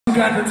You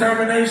got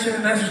determination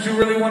and that's what you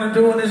really want to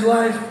do in this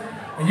life,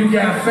 and you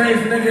got faith,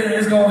 nigga,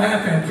 it's gonna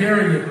happen,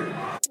 period.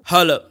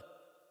 Hold up.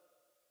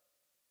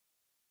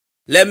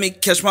 Let me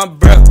catch my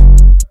breath.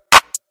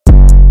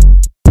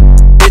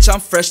 Bitch,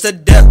 I'm fresh to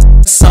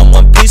death.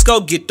 Someone please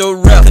go get the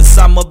rep, cause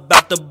I'm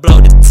about to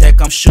blow the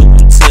tech. I'm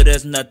shooting till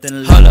there's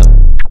nothing left. Hold up.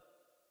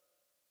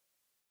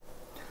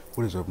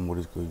 What is up and what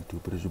is good,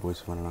 YouTube? It is your boy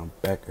Savannah and I'm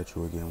back at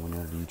you again with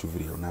another YouTube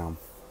video. Now,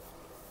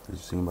 as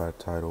you seen by the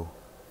title,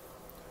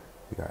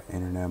 we got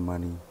Internet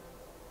Money.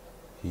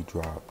 He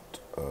dropped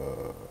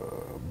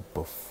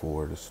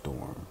Before the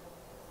Storm.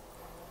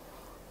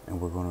 And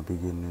we're going to be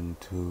getting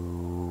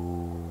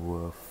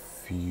into a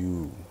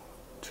few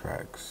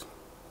tracks.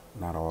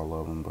 Not all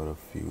of them, but a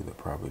few. They're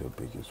probably the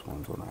biggest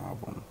ones on the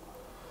album.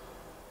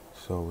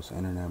 So it's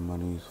Internet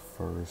Money's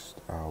first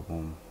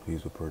album.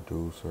 He's a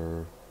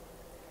producer.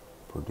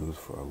 Produced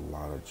for a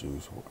lot of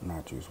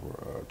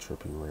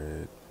Trippie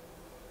Redd.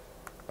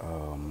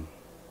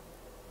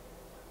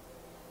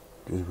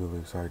 Just really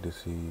excited to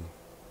see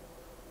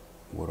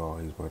what all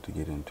he's about to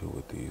get into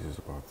with these. It's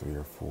about 3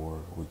 or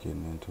 4 we're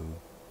getting into.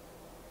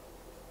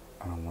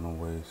 I don't want to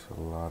waste a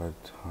lot of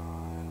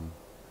time.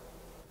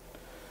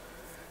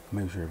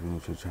 Make sure if you're new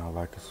to the channel,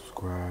 like and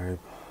subscribe.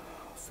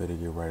 Fit to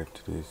get right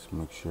into this.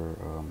 Make sure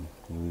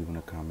you leave in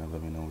a comment.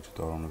 Let me know what you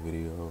thought on the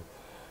video.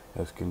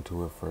 Let's get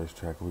into it. First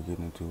track we're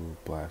getting into,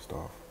 Blast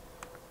Off.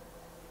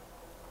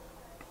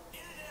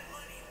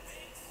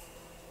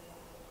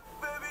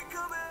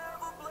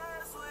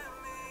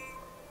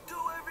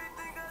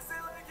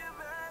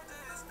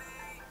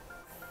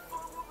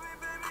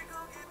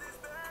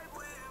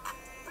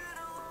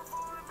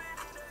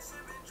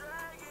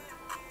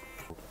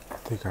 I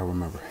think I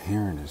remember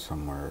hearing it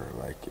somewhere,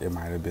 like it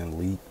might have been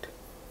leaked,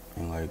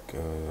 and I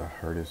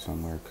heard it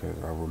somewhere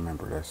because I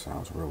remember that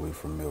sounds really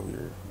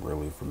familiar,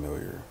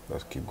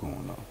 Let's keep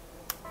going though.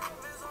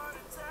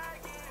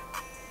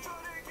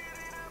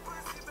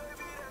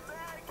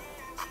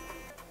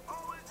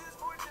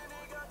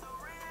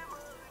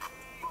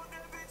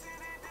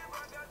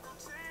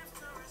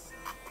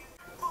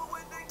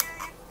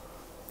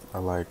 I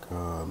like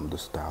the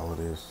style of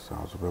this.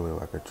 Sounds really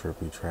like a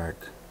trippy track.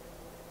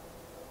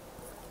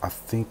 I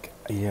think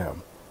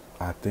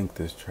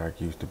this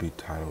track used to be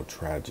titled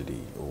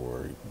Tragedy,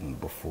 or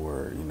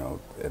before,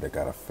 it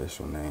got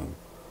official name,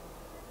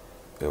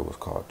 it was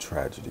called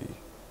Tragedy.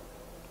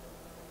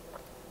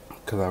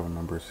 Because I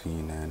remember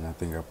seeing that, and I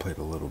think I played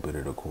a little bit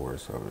of the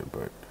chorus of it,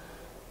 but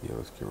yeah,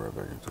 let's get right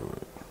back into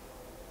it.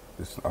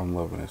 I'm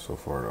loving it so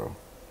far though.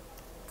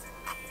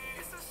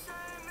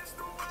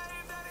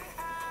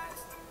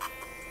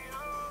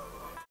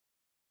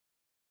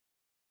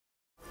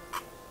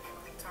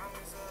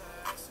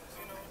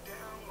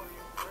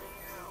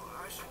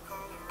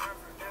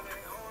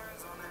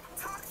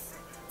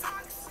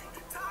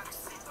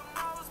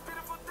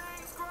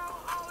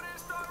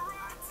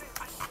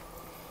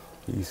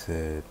 He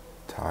said,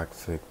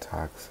 toxic,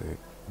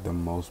 the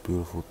most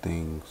beautiful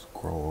things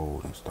grow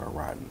old and start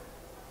rotting.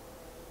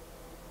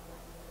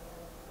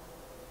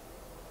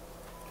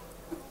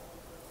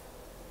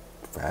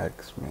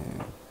 Facts,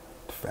 man.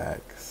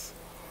 Facts.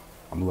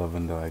 I'm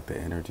loving the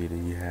energy that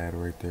he had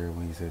right there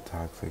when he said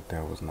toxic.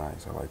 That was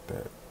nice. I like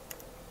that.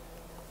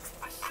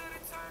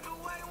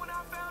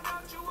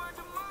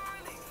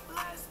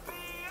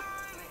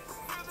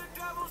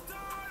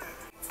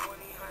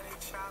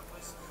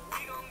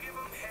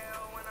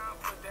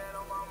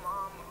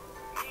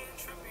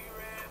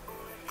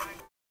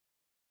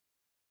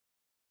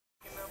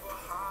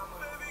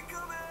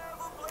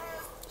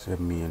 Said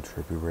me and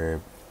Trippie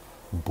Redd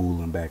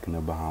booling back in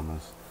the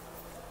Bahamas.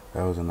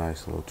 That was a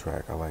nice little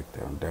track. I like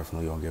that. I'm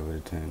definitely gonna give it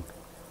a 10.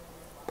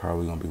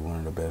 Probably gonna be one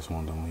of the best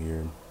ones on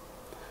here.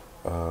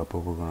 But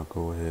we're gonna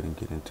go ahead and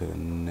get into the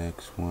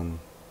next one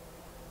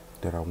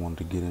that I wanted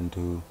to get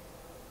into.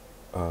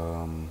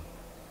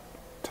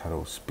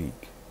 Titled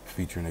Speak,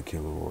 featuring a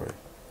Killer Roy.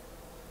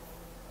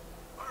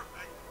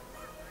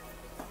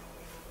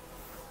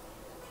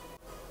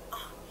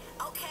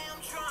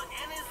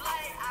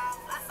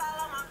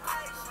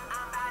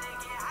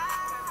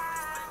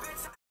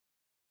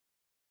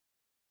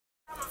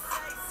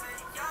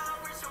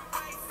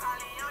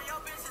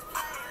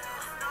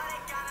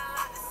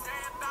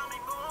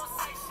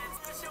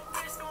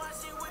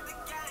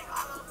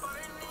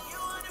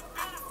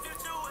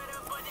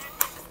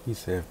 He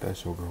said, if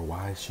that's your girl,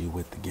 why is she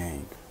with the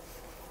gang?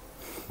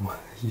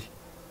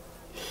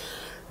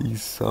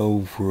 He's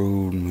so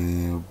rude,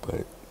 man.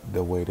 But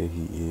the way that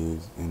he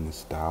is and the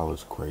style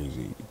is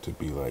crazy. To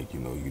be like, you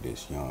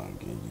this young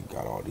and you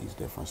got all these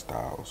different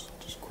styles.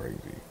 Just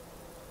crazy.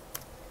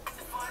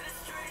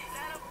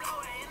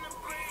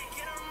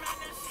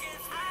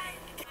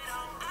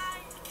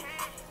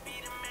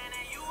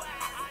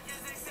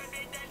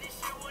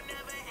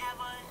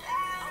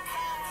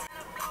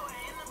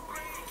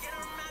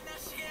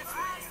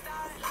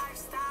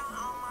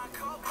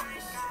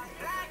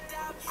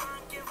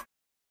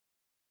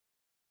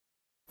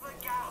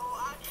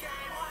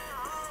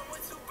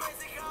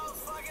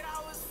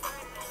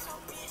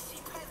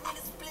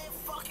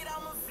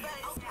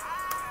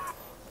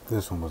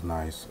 This one was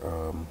nice.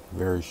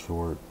 Very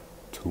short,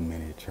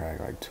 2-minute track,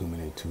 like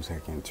 2-minute,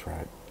 2-second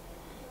track.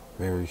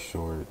 Very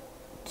short.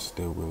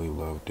 Still really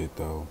loved it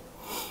though.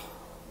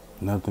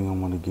 Another thing I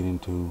want to get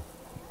into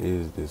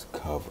is this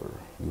cover.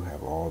 You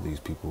have all these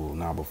people.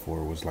 Now before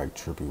it was like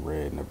Trippie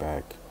Redd in the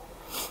back,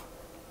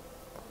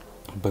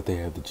 but they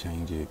had to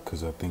change it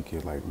because I think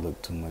it like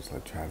looked too much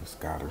like Travis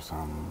Scott or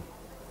something.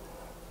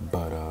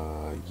 But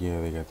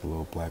yeah, they got the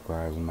little Black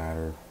Lives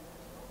Matter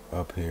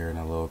up here and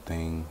a little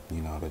thing,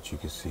 you know, that you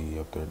can see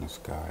up there in the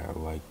sky. I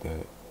like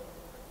that.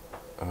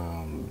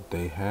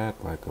 They had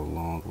like a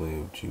Long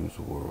Live Juice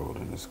WRLD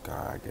in the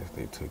sky. I guess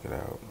they took it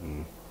out.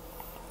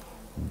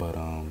 But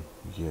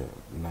yeah,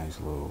 nice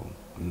little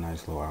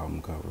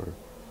album cover.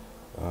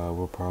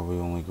 We're probably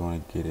only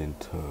going to get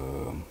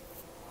into.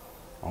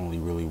 Only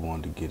really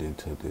wanted to get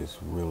into this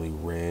Really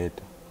Red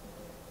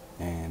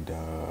and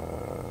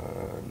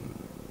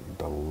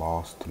the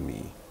Lost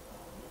Me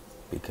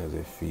because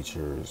it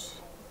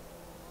features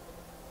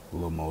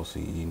Lil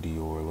Mosey, Ian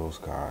Dior, Lil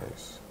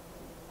Skies,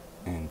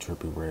 and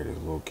Trippie Redd is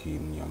Lil Keed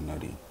and Young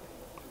Nutty.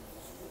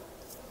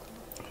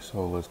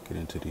 So let's get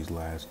into these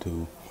last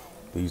two.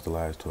 These the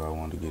last two I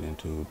wanted to get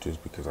into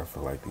just because I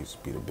feel like these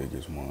be the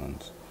biggest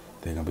ones.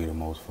 They're gonna be the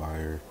most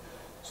fire.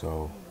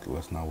 So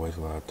let's not waste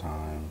a lot of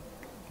time.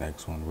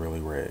 Next one,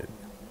 Really Red.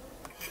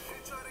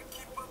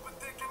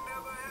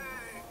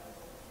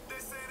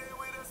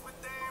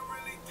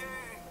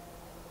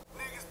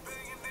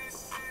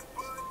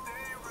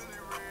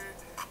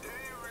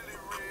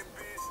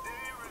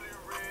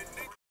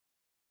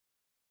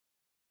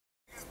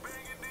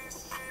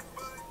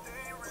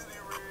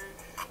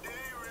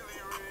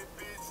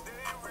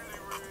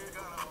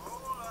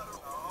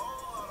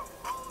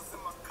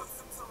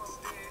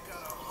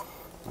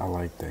 I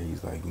like that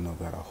he's like, you know,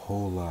 got a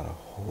whole lot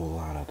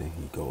of, then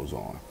he goes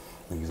on.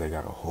 He's like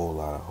got a whole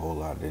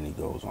lot, then he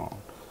goes on.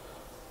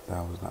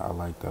 I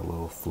like that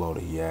little flow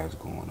that he has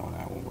going on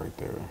that one right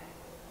there.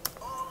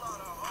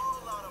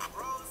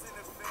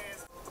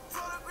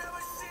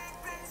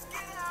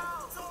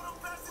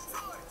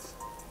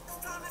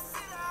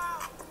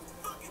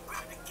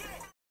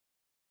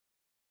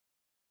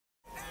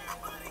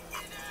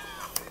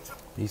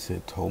 He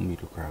said, told me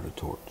to grab the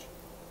torch.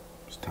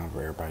 It's time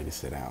for everybody to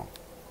sit down.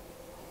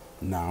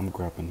 Nah,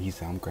 he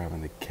said, I'm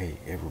grabbing the K.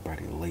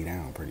 Everybody lay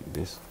down.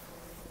 This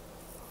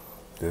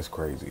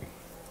crazy.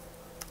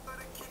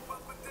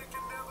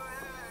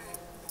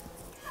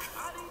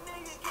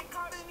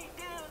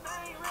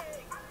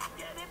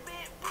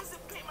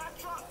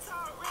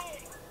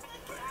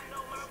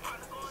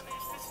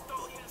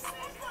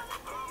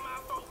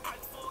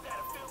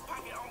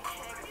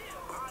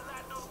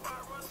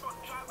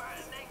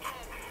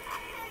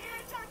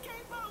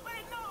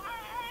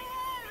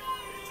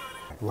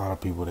 A lot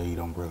of people, they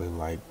don't really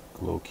like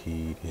Lil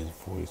Keed. His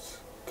voice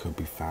could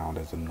be found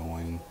as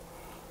annoying.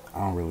 I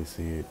don't really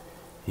see it.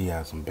 He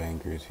has some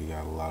bangers. He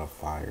got a lot of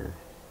fire.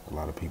 A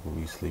lot of people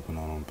be sleeping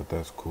on him, but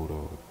that's cool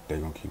though. They're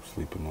gonna keep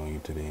sleeping on you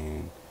to the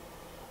end.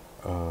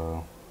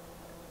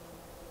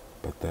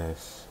 But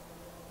that's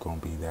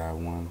gonna be that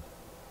one.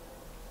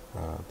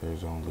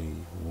 There's only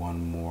one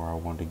more I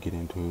want to get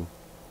into.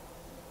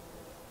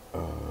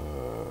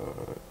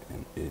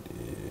 And it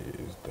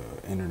is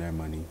the Internet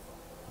Money,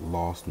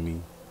 Lost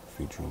Me,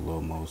 featuring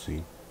Lil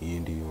Mosey,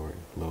 Ian Dior,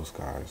 Lil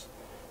Skies.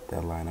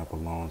 That lineup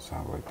alone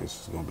sounds like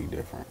this is going to be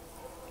different.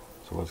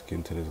 So let's get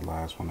into this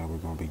last one that we're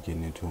going to be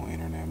getting into on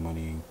Internet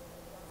Money,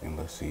 and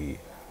let's see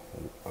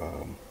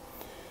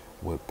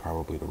what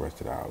probably the rest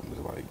of the album is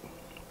like.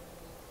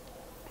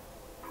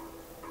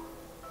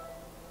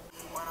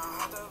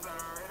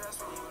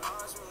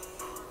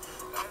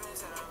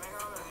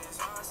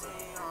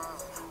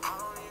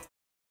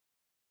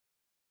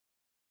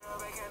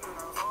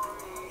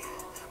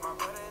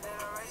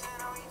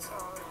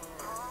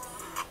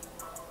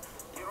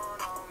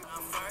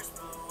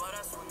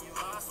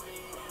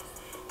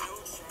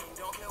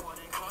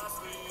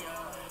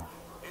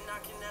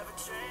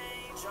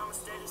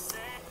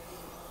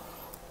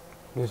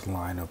 This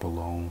lineup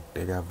alone,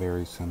 they got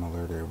very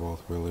similar. They're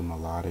both really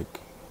melodic,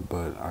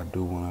 but I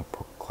do want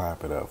to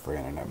clap it up for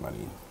Internet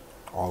Money.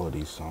 All of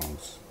these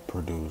songs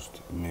produced,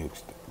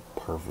 mixed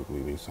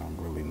perfectly. They sound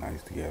really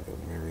nice together.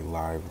 Very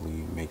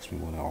lively, makes me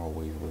want to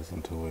always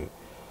listen to it.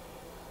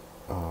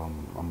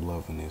 I'm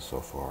loving this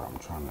so far.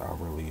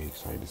 I'm really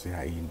excited to see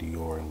how Ian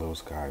Dior and Lil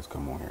Skies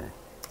come on here.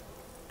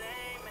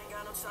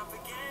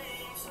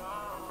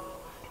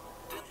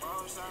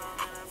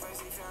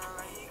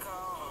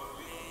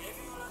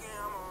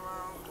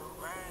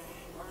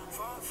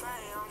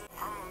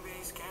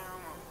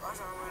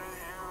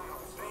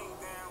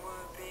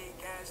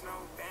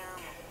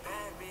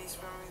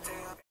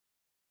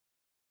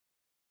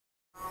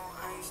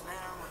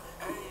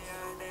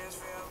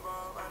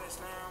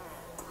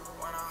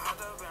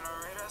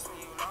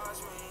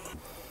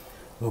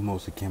 Lil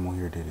Mosey came on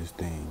here, did his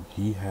thing.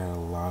 He had a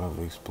lot of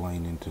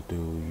explaining to do,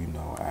 you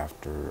know,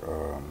 after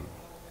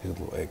his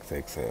little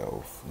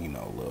XXL, you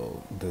know,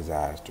 little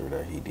disaster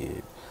that he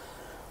did.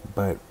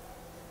 But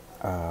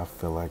I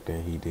feel like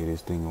that he did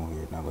his thing on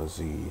here. Now let's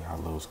see how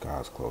Lil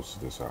Sky's close to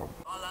this album.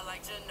 All I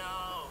like to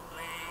know,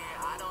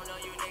 I don't know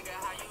you, nigga,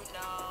 how you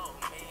know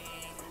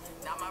me?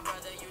 Not my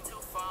brother, you too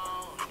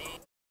phony.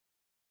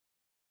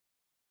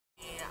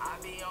 I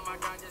be on my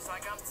grind just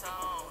like I'm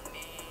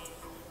Tony.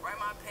 Write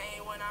my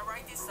pain when I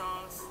write these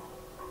songs.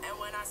 And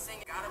when I sing,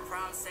 got a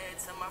problem, say it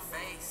to my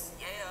face.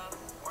 Yeah.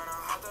 When I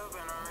hop up in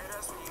a red,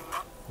 that's when you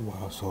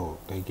know. Wow, so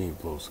they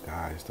gave Lil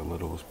Skies the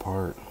littlest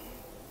part.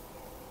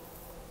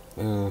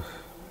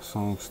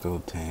 Song's still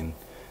 10.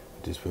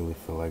 I just really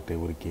feel like they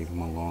would have gave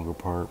him a longer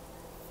part.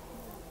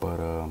 But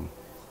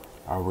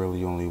I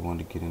really only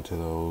wanted to get into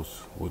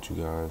those with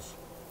you guys.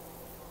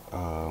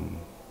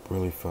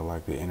 Really felt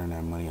like the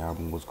Internet Money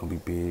album was gonna be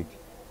big,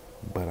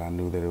 but I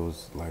knew that it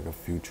was like a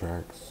few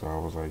tracks, so I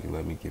was like,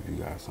 let me give you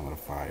guys some of the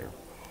fire.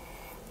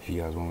 If you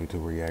guys want me to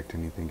react to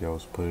anything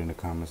else, put it in the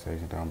comment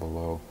section down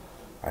below.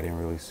 I didn't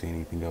really see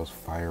anything else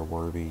fire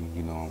worthy.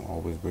 You know, I'm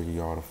always bringing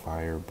y'all to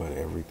fire, but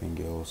everything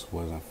else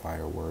wasn't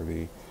fire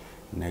worthy.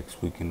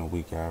 Next week and the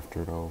week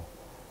after though,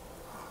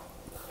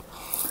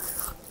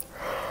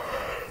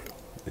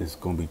 it's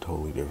gonna be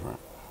totally different.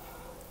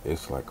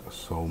 It's like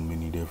so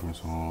many different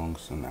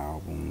songs and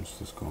albums.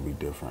 It's gonna be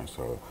different,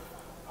 so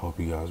hope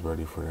you guys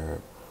ready for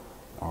that.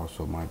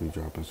 Also might be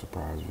dropping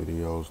surprise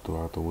videos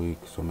throughout the week,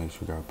 so make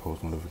sure you got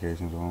post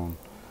notifications on.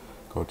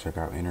 Go check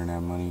out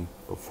Internet Money,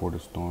 Before the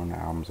Storm. The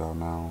album's out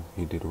now.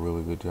 He did a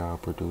really good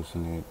job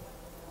producing it.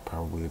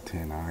 Probably a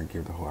 10. I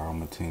give the whole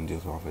album a 10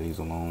 just off of these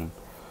alone.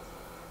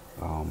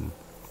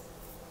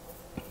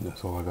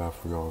 That's all I got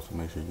for y'all, so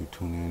make sure you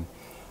tune in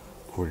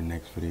for the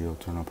next video.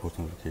 Turn on post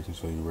notifications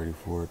so you're ready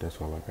for it. That's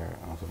all I got.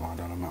 I'm Savon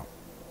Dunn. I'm out.